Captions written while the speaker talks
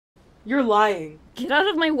You're lying. Get out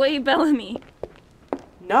of my way, Bellamy.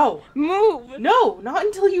 No. Move! No, not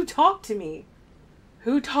until you talk to me.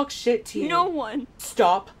 Who talks shit to you? No one.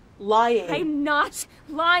 Stop lying. I'm not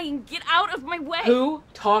lying. Get out of my way. Who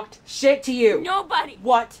talked shit to you? Nobody.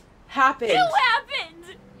 What happened? You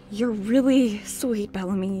happened! You're really sweet,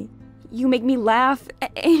 Bellamy. You make me laugh,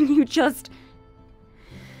 and you just...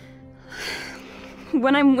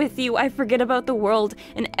 When I'm with you, I forget about the world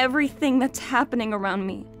and everything that's happening around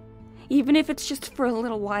me. Even if it's just for a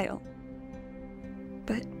little while.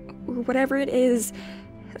 But whatever it is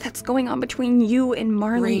that's going on between you and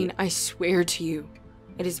Marley... Rain, I swear to you,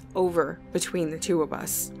 it is over between the two of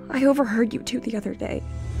us. I overheard you two the other day.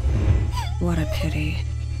 What a pity.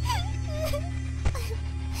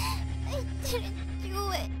 I didn't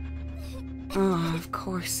do it. Oh, of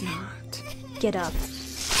course not. Get up.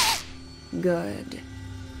 Good.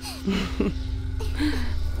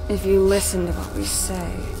 If you listen to what we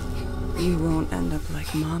say, you won't end up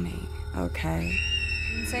like Mommy, okay?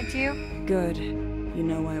 Said to you? Good. You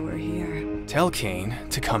know why we're here. Tell Cain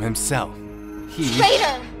to come himself. He...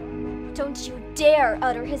 Traitor! Don't you dare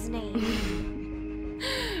utter his name.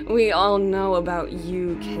 We all know about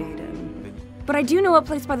you, Caden. But I do know a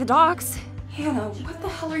place by the docks. Hannah, what the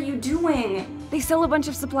hell are you doing? They sell a bunch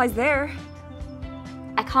of supplies there.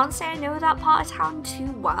 I can't say I know that part of town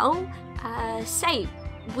too well. Say,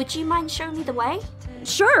 would you mind showing me the way?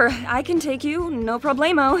 Sure, I can take you. No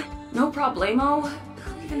problemo. No problemo?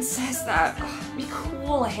 Who even says that? Oh, be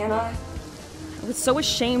cool, Hannah. I was so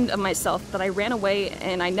ashamed of myself that I ran away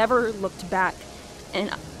and I never looked back.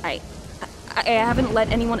 And I haven't let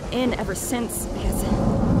anyone in ever since because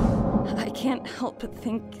I can't help but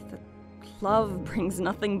think that love brings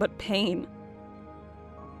nothing but pain.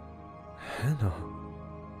 Hannah...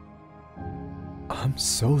 I'm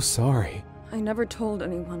so sorry. I never told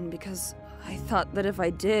anyone because I thought that if I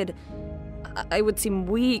did, I would seem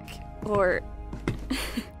weak or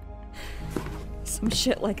some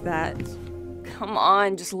shit like that. Come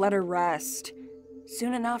on, just let her rest.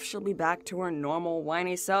 Soon enough, she'll be back to her normal,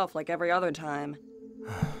 whiny self like every other time.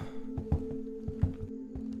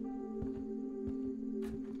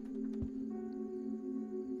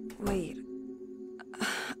 Wait.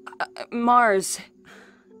 Mars.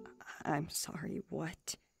 I'm sorry,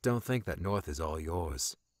 what? Don't think that North is all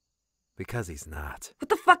yours. Because he's not. What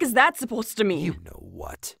the fuck is that supposed to mean? You know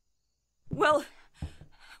what. Well,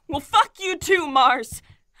 fuck you too, Mars.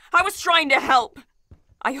 I was trying to help.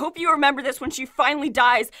 I hope you remember this when she finally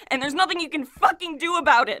dies, and there's nothing you can fucking do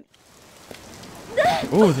about it.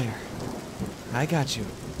 Oh, there. I got you.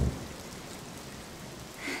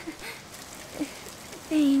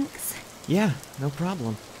 Thanks. Yeah, no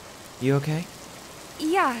problem. You okay?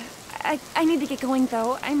 Yeah, I need to get going,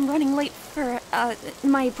 though. I'm running late for,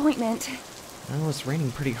 my appointment. Well, it's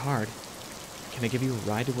raining pretty hard. Can I give you a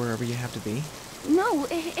ride to wherever you have to be? No,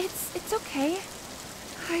 it's okay.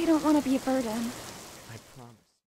 I don't want to be a burden.